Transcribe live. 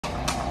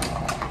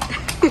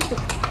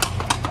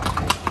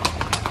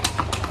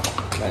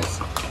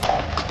Nice.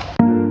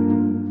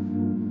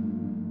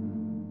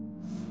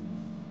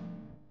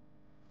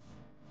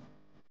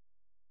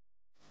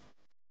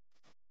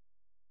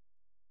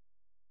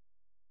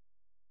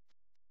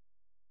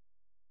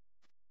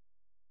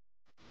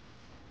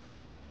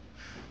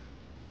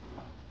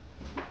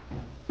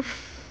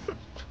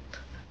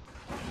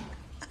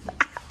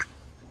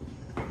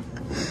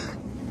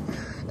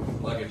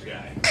 Luggage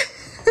guy.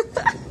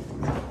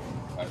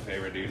 My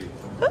favorite duty.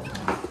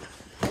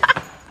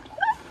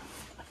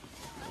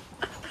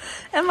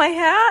 And my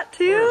hat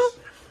too.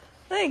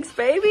 Thanks,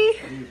 baby.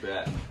 You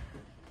bet.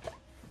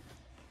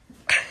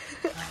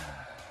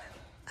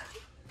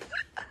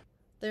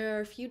 There are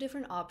a few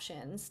different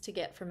options to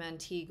get from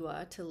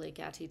Antigua to Lake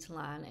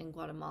Atitlán in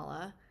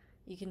Guatemala.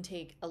 You can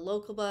take a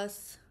local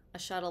bus, a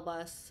shuttle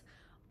bus,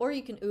 or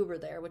you can Uber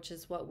there, which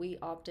is what we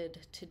opted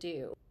to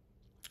do.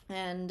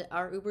 And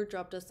our Uber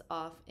dropped us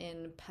off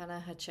in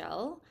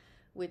Panajachel,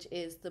 which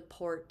is the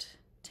port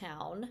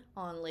town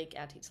on Lake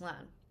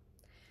Atitlán.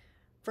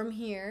 From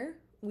here,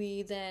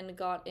 we then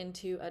got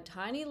into a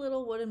tiny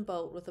little wooden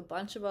boat with a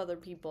bunch of other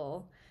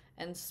people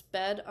and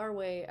sped our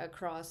way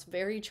across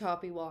very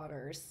choppy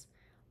waters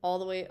all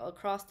the way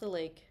across the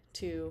lake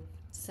to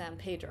San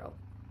Pedro.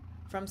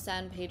 From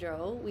San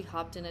Pedro, we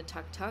hopped in a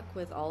tuk-tuk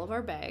with all of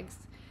our bags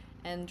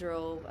and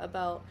drove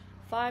about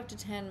 5 to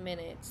 10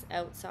 minutes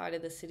outside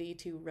of the city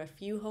to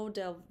Refugio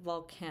del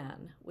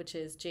Volcán, which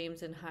is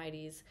James and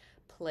Heidi's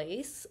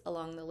place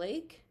along the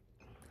lake.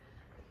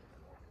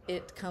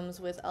 It comes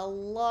with a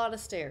lot of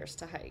stairs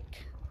to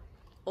hike,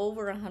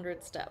 over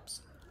 100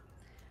 steps.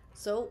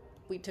 So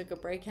we took a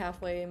break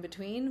halfway in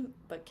between,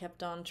 but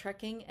kept on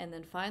trekking and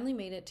then finally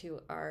made it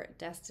to our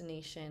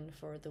destination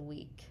for the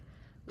week.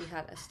 We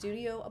had a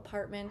studio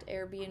apartment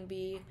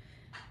Airbnb,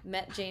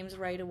 met James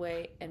right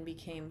away, and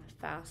became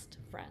fast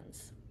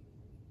friends.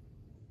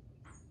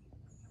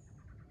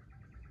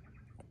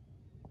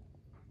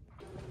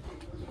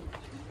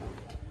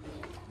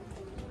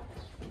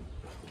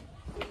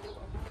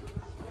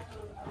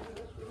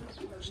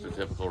 Just a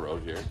typical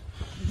road here.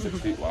 6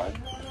 feet wide.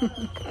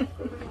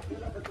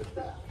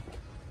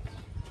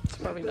 It's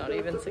probably not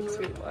even 6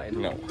 feet wide.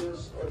 No.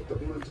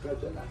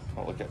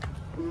 Oh, look at.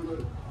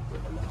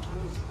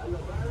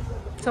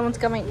 Someone's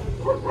coming.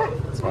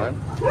 It's fine.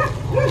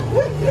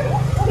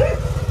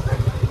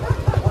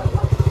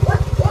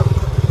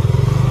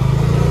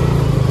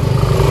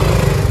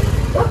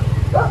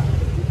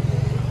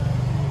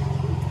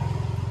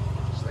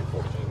 Just like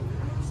 14.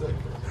 Sick.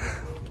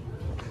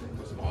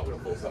 Just mobbing a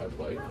full-size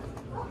bike.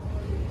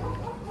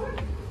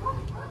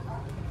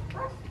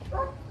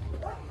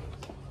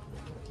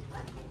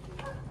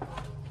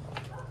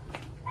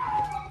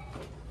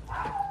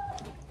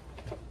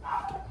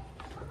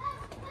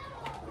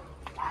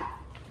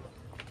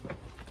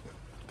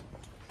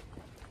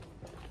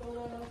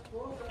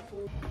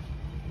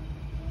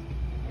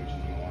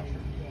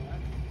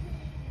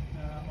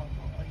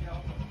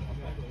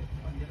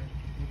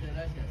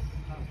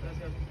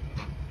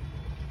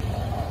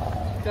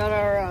 Got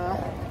our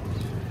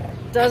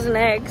dozen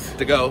eggs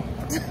To go.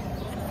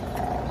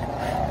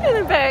 in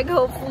a bag.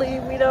 Hopefully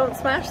we don't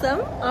smash them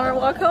on our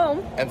walk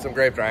home. And some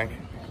grape drink.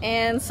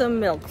 And some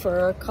milk for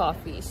our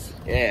coffees.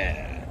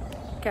 Yeah.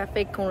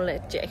 Café con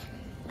leche.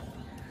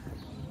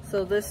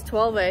 So this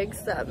 12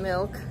 eggs, that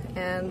milk,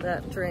 and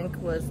that drink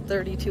was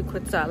 32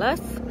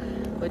 quetzales,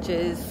 which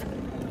is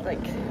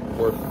like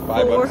Or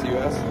 $5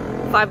 US.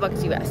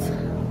 $5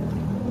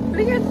 US.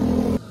 Pretty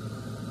good.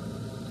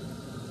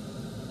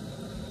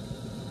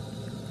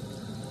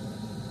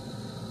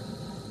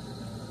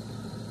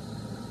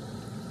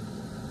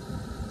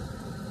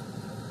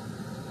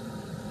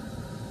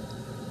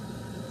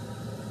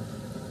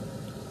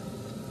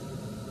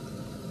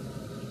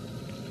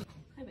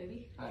 Hi,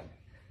 baby. Hi.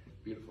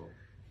 Beautiful.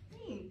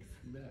 Thanks.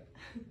 You bet.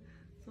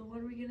 So what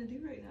are we gonna do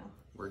right now?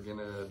 We're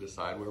gonna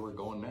decide where we're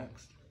going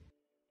next.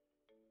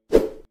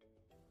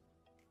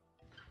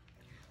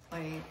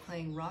 By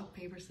playing rock,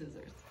 paper,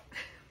 scissors.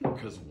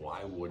 Because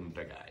why wouldn't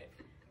a guy?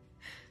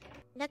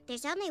 Look,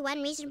 there's only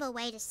one reasonable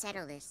way to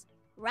settle this.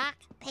 Rock,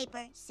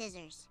 paper,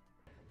 scissors.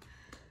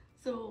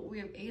 So we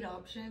have 8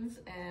 options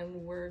and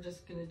we're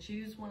just gonna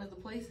choose one of the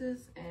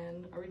places.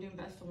 And are we doing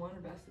best of 1 or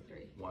best of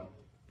 3? 1.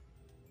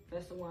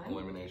 Best of 1?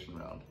 Elimination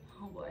round.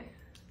 Oh boy.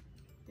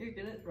 You're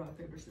good at rock,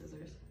 paper,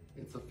 scissors.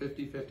 It's a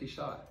 50-50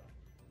 shot.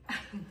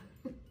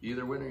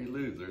 Either win or you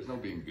lose. There's no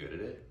being good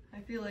at it. I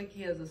feel like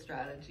he has a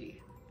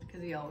strategy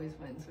because he always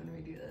wins when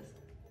we do this.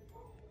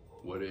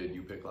 What did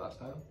you pick last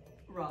time?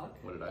 Rock,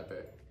 What did I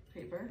pick?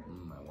 paper.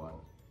 I won.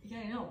 Yeah,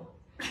 I know.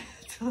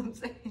 That's what I'm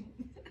saying.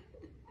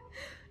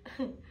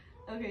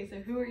 Okay, so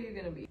who are you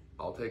gonna be?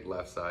 I'll take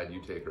left side,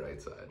 you take right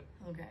side.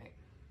 Okay,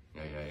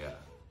 Yeah.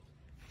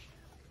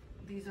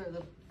 these are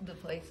the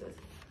places.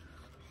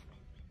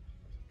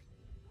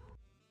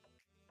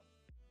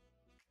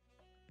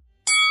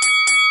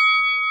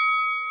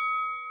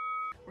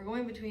 We're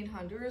going between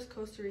Honduras,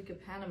 Costa Rica,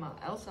 Panama,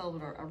 El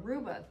Salvador,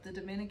 Aruba, the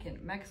Dominican,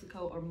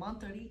 Mexico, or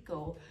Monte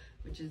Rico,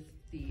 which is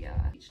the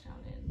beach town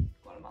in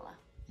Guatemala.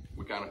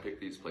 We kind of picked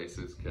these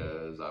places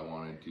because I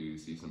wanted to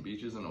see some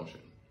beaches and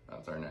ocean.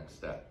 That's our next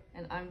step.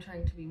 And I'm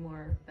trying to be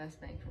more best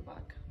bang for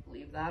buck.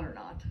 Believe that or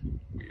not.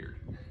 Weird.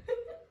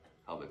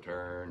 How the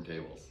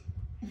turntables.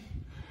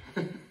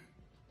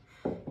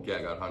 Okay,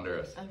 I got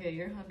Honduras. Okay,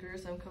 you're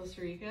Honduras, I'm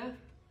Costa Rica.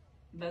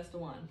 Best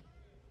of one.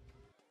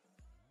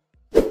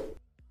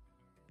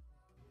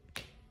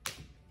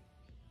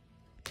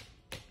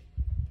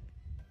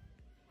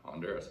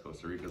 Honduras,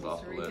 Costa Rica's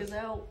off the list. Costa Rica's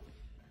out.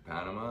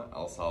 Panama,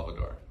 El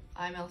Salvador.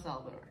 I'm El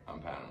Salvador. I'm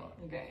Panama.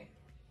 Okay.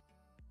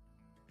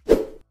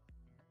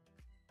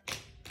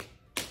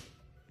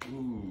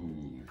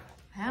 Ooh.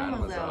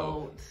 Panama's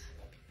out.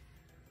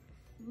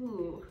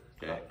 Ooh.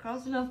 Okay.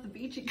 Crossing off the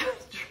beachy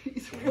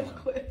countries real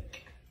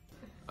quick.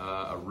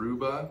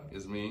 Aruba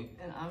is me.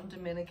 And I'm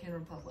Dominican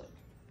Republic.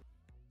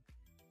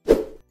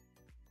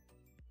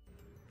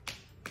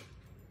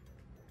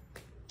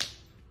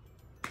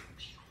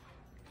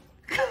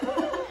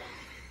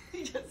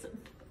 He just said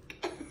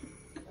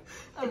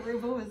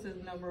Aruba was his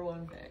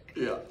 #1 pick.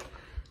 Yeah.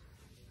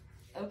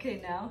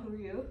 Okay, now who are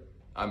you?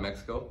 I'm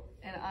Mexico.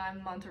 And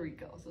I'm Monte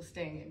Rico, so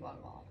staying in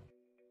Guatemala.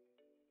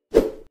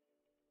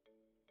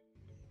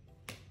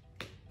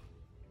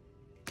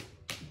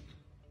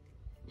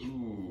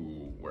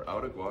 Ooh, we're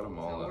out of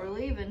Guatemala. So we're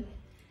leaving.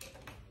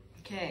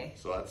 Okay.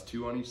 So that's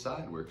 2 on each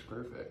side, works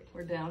perfect.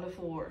 We're down to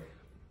 4.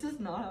 This is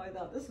not how I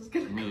thought this was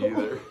gonna go. Me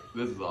either.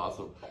 This is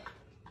awesome.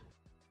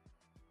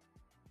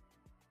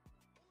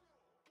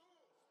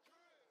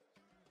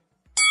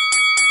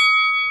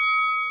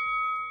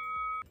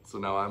 So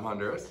now I'm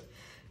Honduras.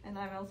 And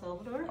I'm El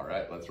Salvador. All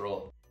right, let's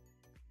roll.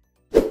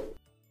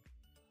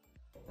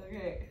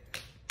 Okay.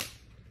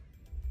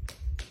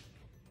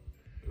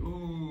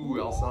 Ooh,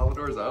 El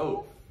Salvador's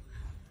out.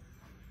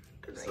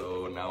 Great.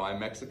 So now I'm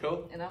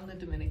Mexico. And I'm the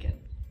Dominican.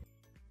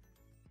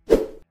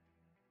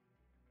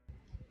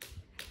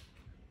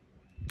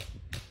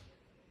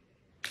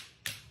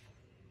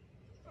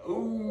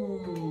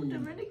 Ooh.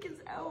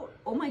 Dominican's out.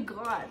 Oh my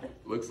god.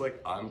 Looks like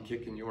I'm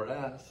kicking your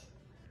ass.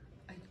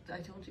 I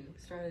told you,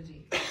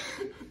 strategy.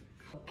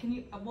 Can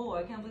you, whoa,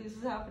 I can't believe this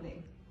is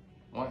happening.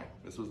 Why?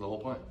 This was the whole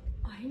point.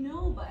 I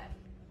know, but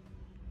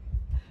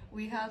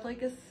we had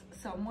like a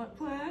somewhat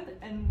plan,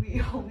 and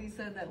we always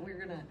said that we were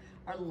gonna,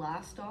 our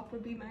last stop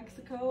would be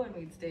Mexico, and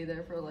we'd stay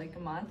there for like a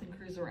month and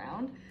cruise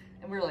around.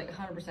 And we were like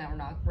 100% we're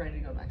not ready to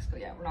go to Mexico.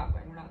 Yeah, we're not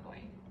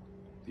going.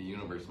 The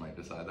universe might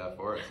decide that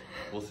for us.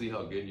 We'll see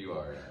how good you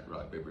are at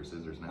rock, paper,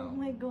 scissors now. Oh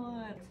my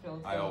god.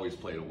 I always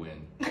play to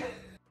win.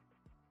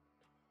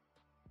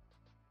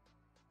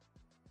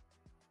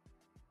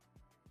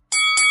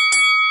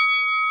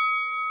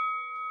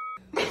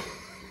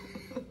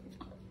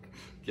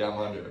 Yeah, I'm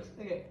Honduras.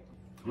 Okay.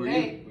 Who are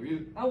Okay. you? Who are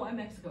you? Oh, I'm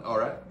Mexico. All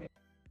right.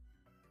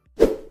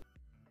 Okay.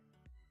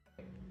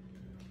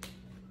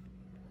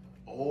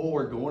 Oh,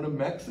 we're going to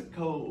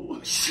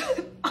Mexico.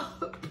 Shut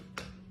up.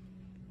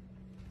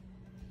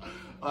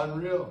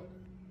 Unreal.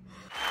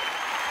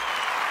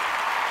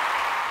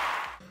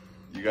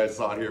 You guys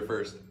saw it here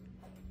first.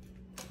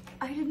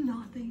 I did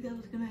not think that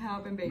was gonna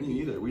happen, baby.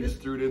 Me either. We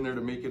just threw it in there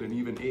to make it an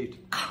even 8.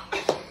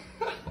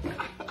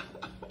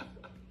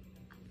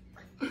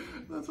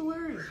 That's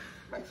hilarious.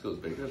 Mexico's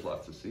big. There's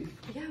lots to see.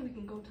 Yeah, we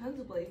can go tons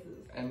of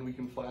places. And we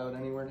can fly out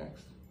anywhere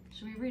next.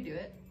 Should we redo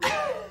it?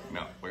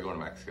 No, we're going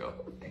to Mexico.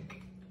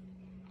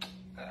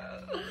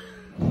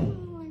 Oh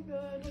my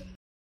god.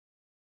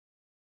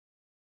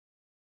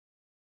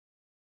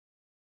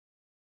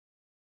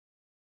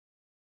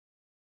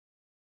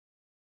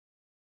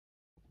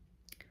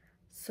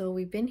 So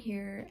we've been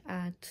here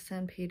at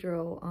San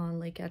Pedro on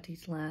Lake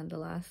Atitlán the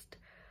last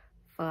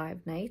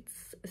 5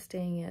 nights,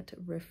 staying at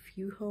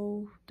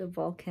Refugio de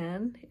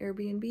Volcan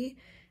Airbnb,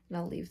 and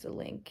I'll leave the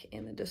link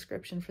in the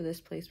description for this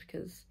place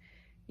because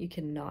you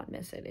cannot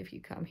miss it if you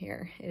come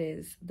here. It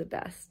is the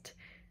best.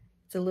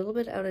 It's a little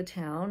bit out of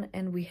town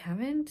and we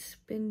haven't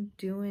been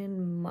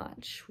doing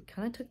much. We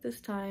kind of took this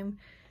time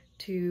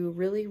to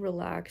really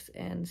relax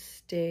and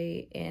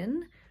stay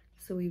in.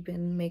 So we've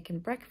been making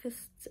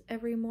breakfasts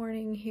every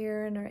morning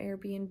here in our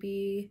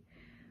Airbnb,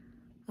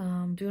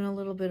 doing a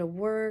little bit of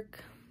work,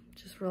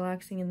 just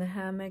relaxing in the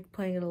hammock,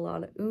 playing a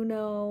lot of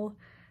Uno,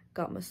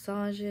 got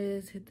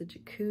massages, hit the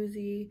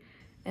jacuzzi,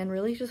 and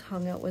really just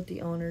hung out with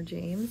the owner,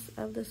 James,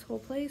 of this whole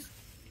place.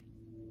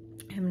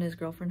 Him and his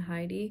girlfriend,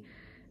 Heidi.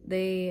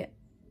 They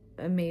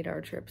made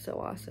our trip so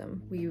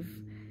awesome. We've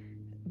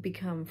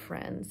become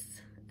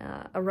friends,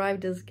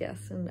 arrived as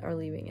guests and are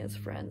leaving as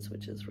friends,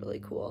 which is really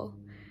cool.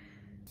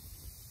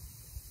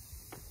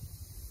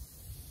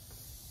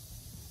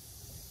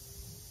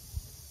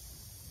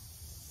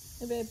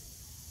 Hey, babe.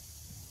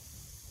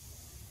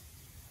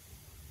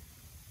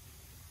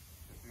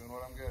 Doing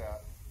what I'm good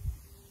at.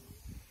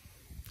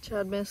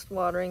 Chad missed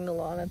watering the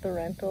lawn at the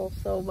rental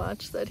so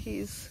much that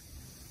he's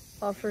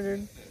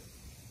offered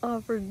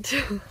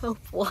to help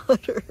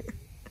water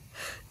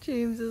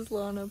James's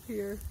lawn up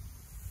here.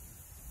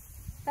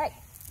 Hey!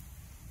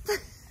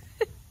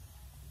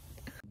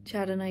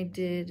 Chad and I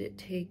did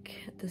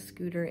take the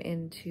scooter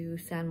into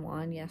San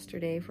Juan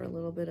yesterday for a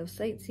little bit of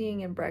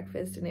sightseeing and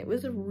breakfast, and it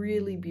was a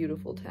really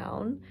beautiful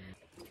town.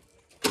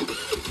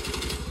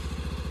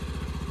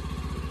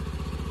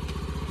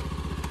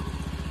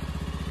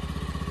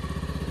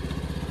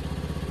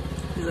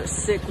 This is a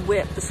sick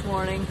whip this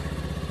morning.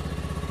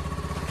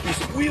 These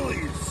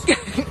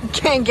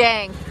wheelies! Gang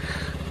gang!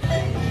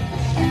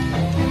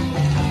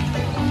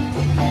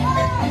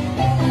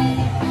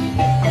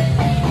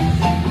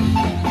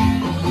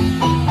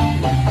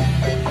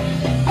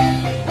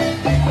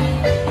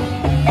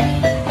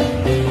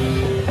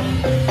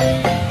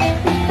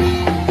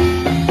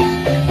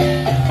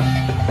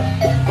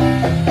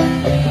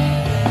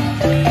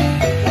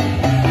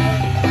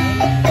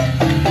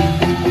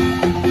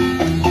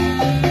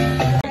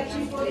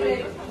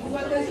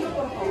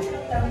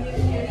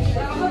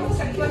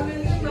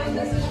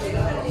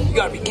 You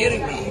gotta be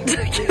kidding me.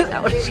 Get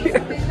out of here.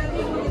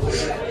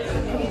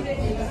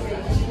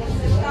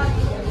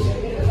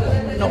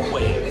 No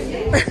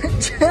way.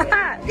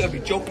 You gotta be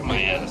joking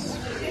my ass.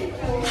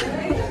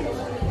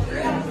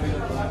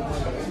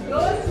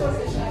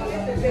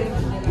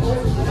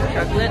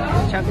 Chocolate,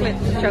 chocolate,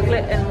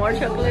 chocolate, and more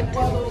chocolate.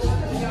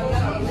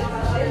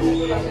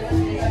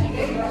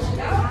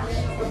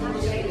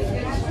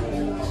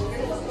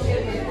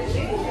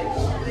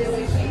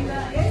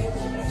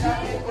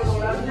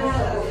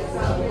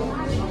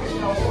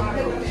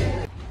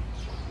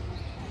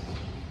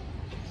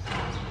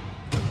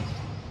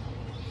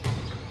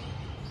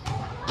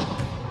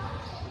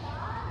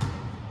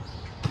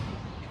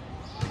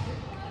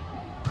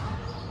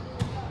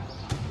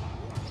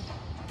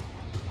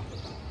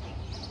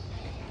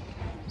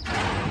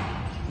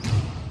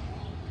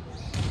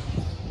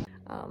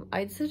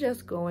 I'd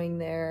suggest going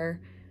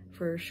there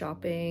for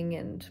shopping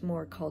and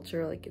more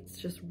culture. Like, it's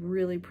just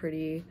really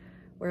pretty,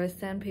 whereas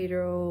San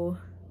Pedro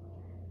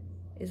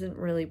isn't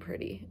really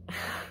pretty.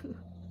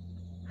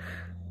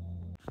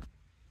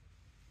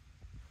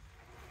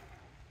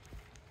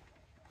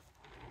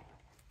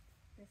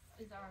 This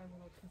is our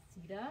little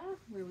casita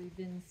where we've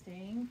been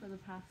staying for the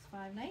past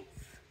 5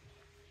 nights.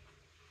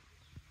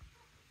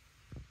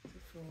 It's a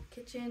full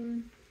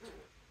kitchen,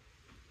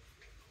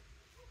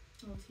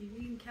 little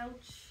TV and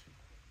couch.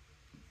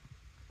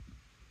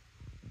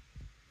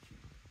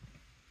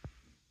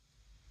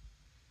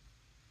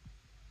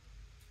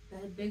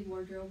 Bed, big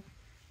wardrobe,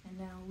 and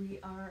now we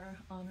are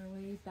on our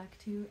way back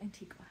to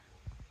Antigua.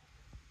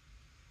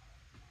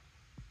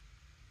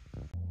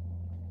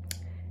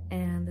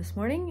 And this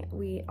morning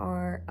we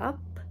are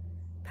up,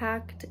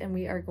 packed, and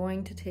we are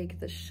going to take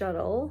the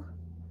shuttle,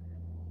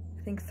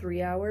 I think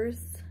 3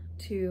 hours,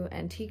 to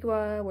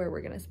Antigua, where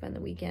we're going to spend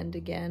the weekend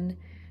again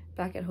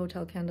back at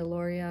Hotel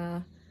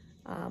Candelaria.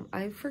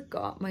 I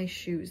forgot my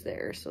shoes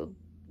there, so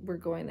we're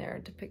going there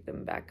to pick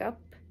them back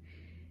up.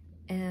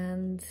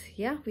 And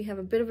yeah, we have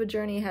a bit of a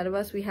journey ahead of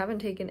us. We haven't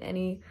taken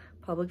any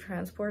public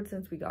transport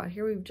since we got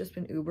here. We've just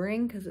been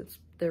Ubering because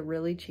they're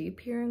really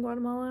cheap here in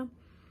Guatemala.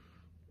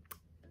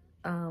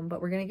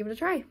 But we're gonna give it a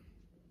try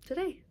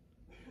today.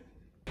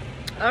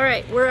 All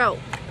right, we're out.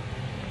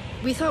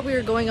 We thought we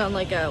were going on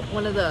like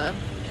one of the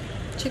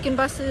chicken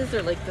buses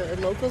or like the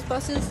locals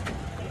buses,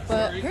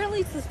 but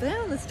apparently it's this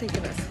van that's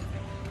taking us.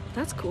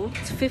 That's cool.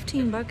 It's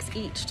 15 bucks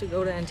each to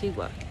go to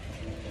Antigua.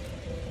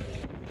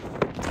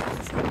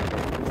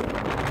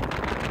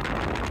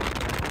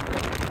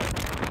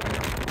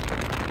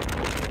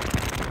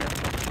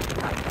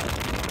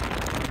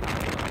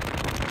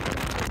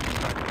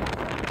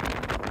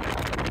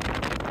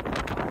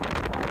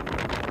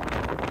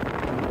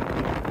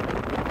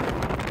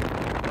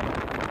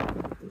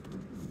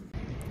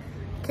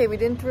 Okay, we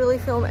didn't really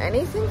film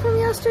anything from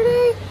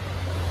yesterday.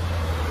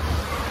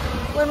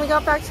 When we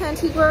got back to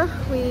Antigua,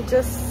 we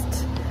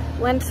just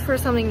went for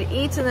something to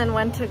eat and then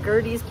went to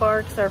Gertie's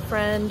Bar because our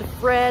friend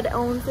Fred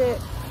owns it.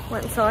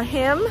 Went and saw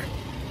him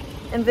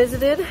and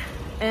visited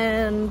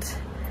and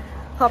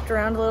hopped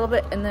around a little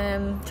bit, and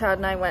then Chad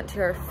and I went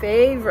to our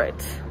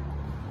favorite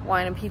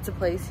wine and pizza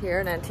place here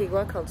in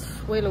Antigua called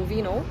Suelo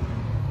Vino.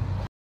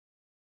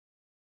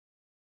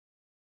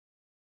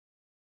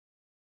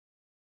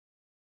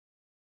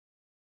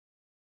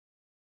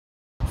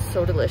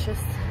 So delicious.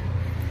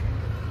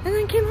 And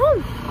then came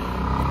home.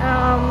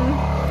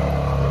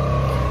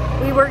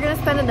 We were gonna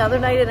spend another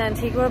night in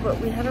Antigua,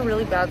 but we had a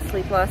really bad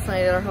sleep last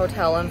night at our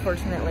hotel,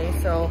 unfortunately,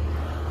 so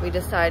we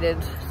decided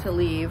to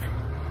leave.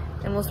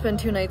 And we'll spend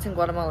 2 nights in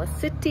Guatemala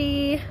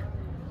City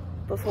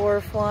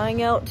before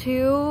flying out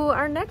to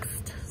our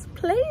next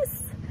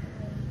place.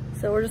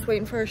 So we're just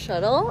waiting for a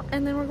shuttle,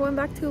 and then we're going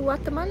back to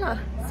Guatemala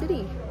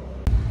City.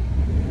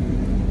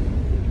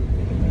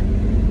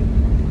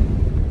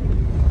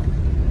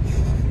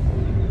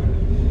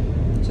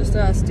 Just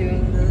us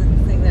doing the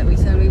thing that we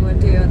said we would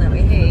do and that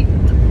we hate.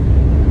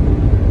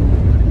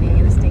 Being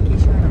in a stinky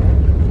shuttle.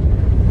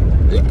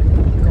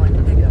 Going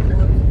to pick up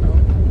more people.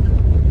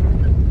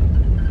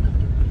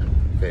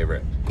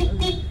 Favorite.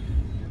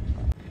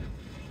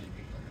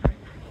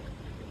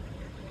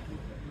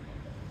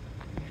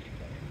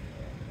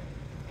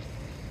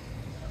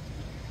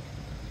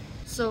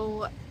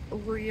 So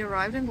we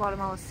arrived in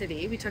Guatemala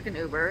City. We took an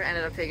Uber,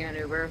 ended up taking an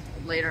Uber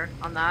later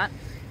on that.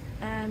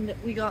 And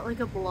we got like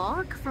a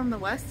block from the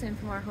west end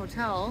from our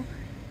hotel.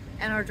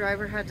 And our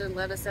driver had to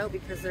let us out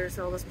because there's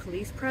all this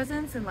police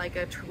presence and like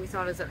we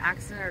thought it was an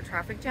accident or a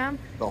traffic jam.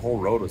 The whole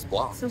road was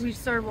blocked. So we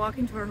started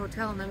walking to our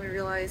hotel and then we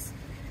realized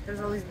there's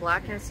all these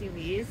black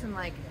SUVs and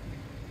like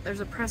there's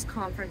a press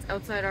conference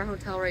outside our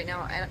hotel right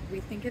now and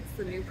we think it's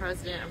the new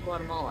president of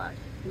Guatemala.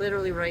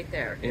 Literally right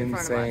there in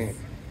front of us.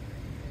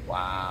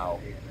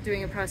 Wow.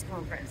 Doing a press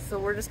conference. So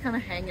we're just kind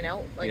of hanging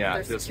out. Like Yeah,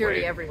 there's just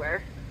security wait.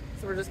 everywhere.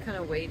 So we're just kind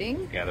of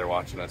waiting. Yeah, they're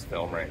watching us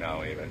film right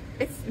now even.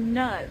 It's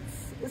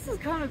nuts. This is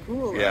kind of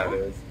cool. Yeah, though. it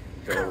is.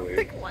 Totally.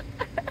 Like what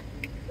the heck?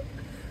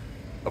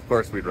 Of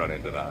course we'd run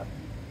into that.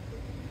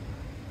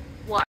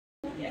 What?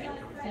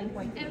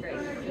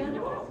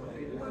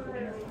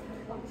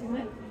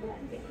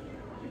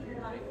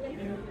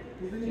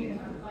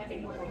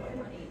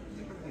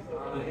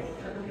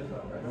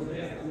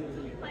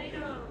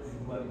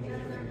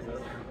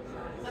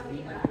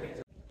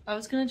 I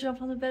was gonna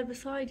jump on the bed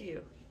beside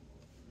you.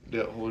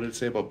 Yeah, what did it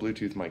say about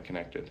Bluetooth mic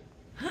connected?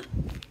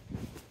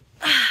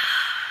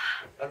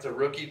 That's a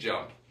rookie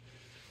jump.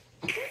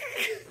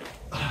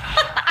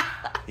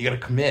 You gotta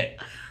commit.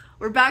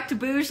 We're back to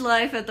bouge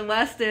life at the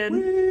West End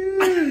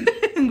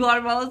in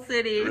Guatemala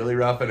City. Really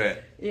roughing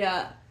it.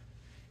 Yeah.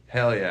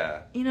 Hell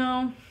yeah. You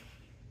know,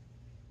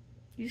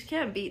 you just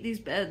can't beat these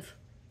beds.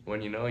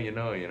 When you know, you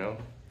know, you know.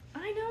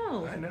 I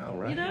know. I know,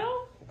 right? You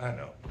know? I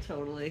know.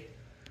 Totally.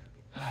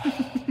 I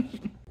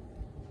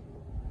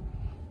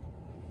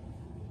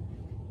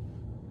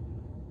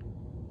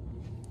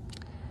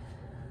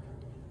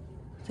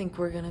think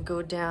we're gonna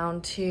go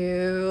down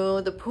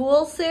to the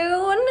pool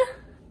soon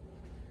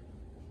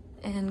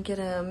and get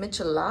a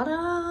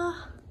michelada.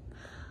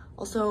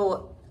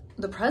 Also,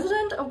 the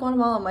president of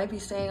Guatemala might be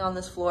staying on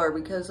this floor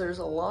because there's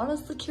a lot of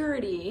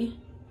security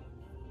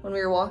when we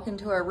were walking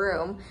to our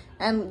room,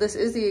 and this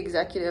is the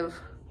executive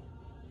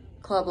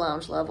club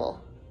lounge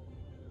level.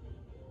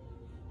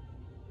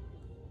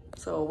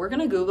 So we're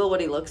gonna Google what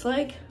he looks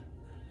like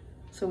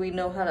so we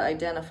know how to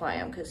identify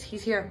him because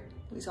he's here,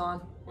 he's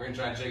on. We're gonna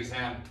try and shake his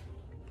hand.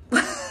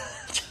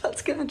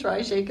 John's gonna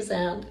try shake his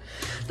hand.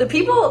 The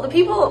people,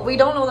 we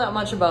don't know that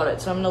much about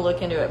it, so I'm gonna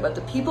look into it, but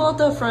the people at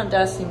the front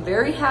desk seem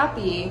very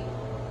happy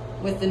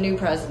with the new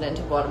president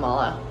of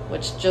Guatemala,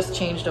 which just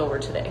changed over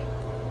today.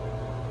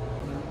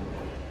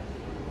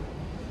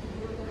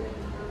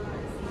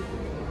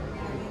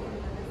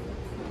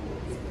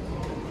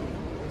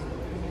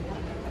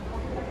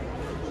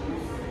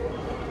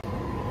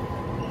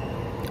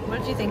 What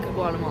did you think of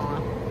Guatemala?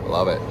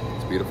 Love it.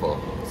 It's beautiful.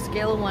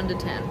 Scale of 1 to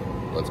 10.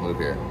 Let's move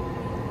here.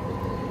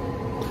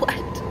 What?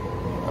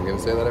 I'm gonna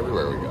say that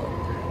everywhere we go.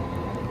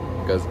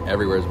 Because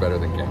everywhere is better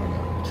than Canada.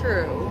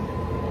 True.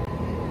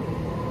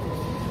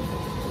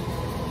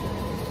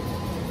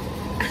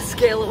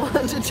 Scale of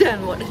 1 to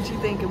 10, what did you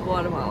think of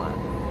Guatemala?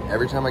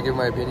 Every time I give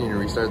my opinion, you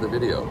restart the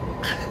video.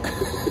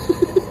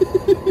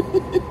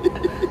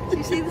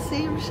 You see the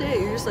same shit.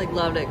 You're just like,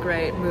 loved it,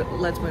 great,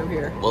 let's move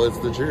here. Well, it's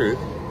the truth.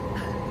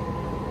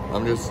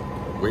 I'm just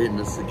waiting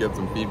to get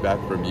some feedback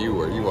from you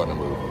where you want to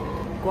move.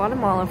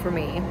 Guatemala for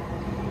me.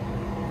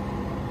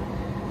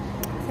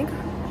 I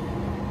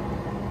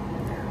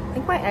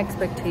think my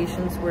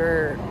expectations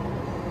were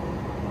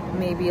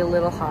maybe a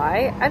little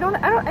high. I don't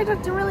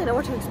really know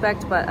what to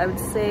expect, but I would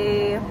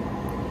say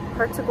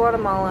parts of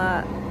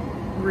Guatemala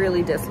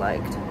really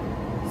disliked.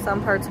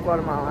 Some parts of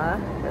Guatemala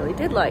really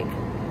did like.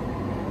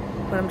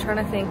 But I'm trying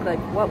to think,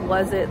 like, what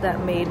was it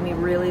that made me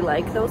really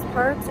like those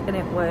parts? And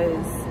it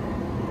was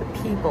the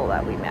people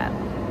that we met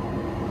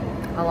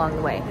along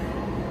the way.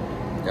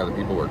 Yeah, the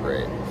people were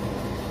great.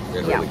 We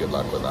had really good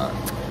luck with that.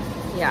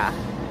 Yeah.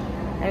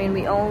 I mean,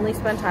 we only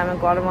spent time in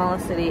Guatemala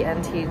City,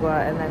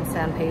 Antigua, and then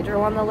San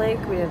Pedro on the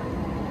lake. We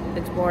didn't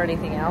explore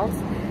anything else.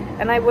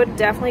 And I would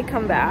definitely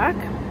come back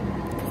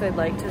because I'd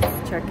like to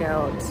check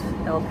out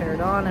El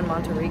Paredon and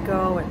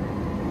Monterrico. And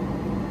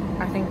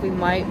I think we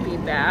might be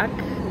back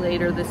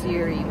later this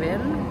year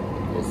even.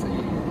 We'll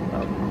see.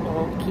 But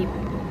we'll keep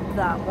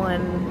that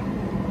one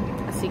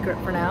a secret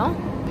for now.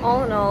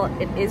 All in all,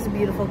 it is a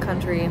beautiful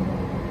country.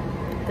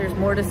 There's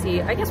more to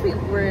see. I guess we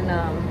were in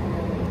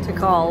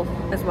Tikal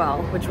as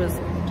well, which was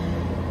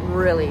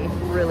really,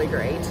 really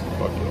great.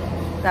 Fuck yeah.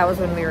 That was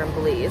when we were in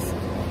Belize.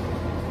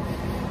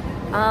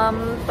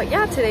 But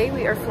yeah, today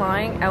we are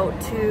flying out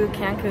to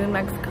Cancun,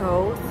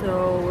 Mexico.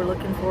 So we're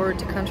looking forward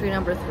to country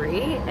number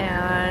 3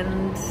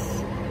 and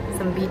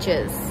some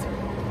beaches.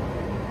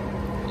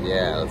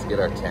 Yeah, let's get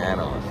our tan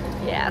on.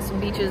 Yeah, some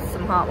beaches,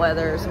 some hot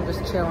weather, some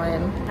just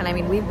chilling. And I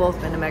mean, we've both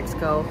been to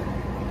Mexico.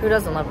 Who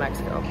doesn't love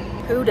Mexico?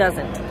 Who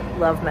doesn't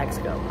love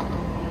Mexico?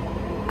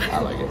 I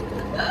like it.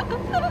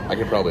 I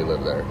could probably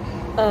live there.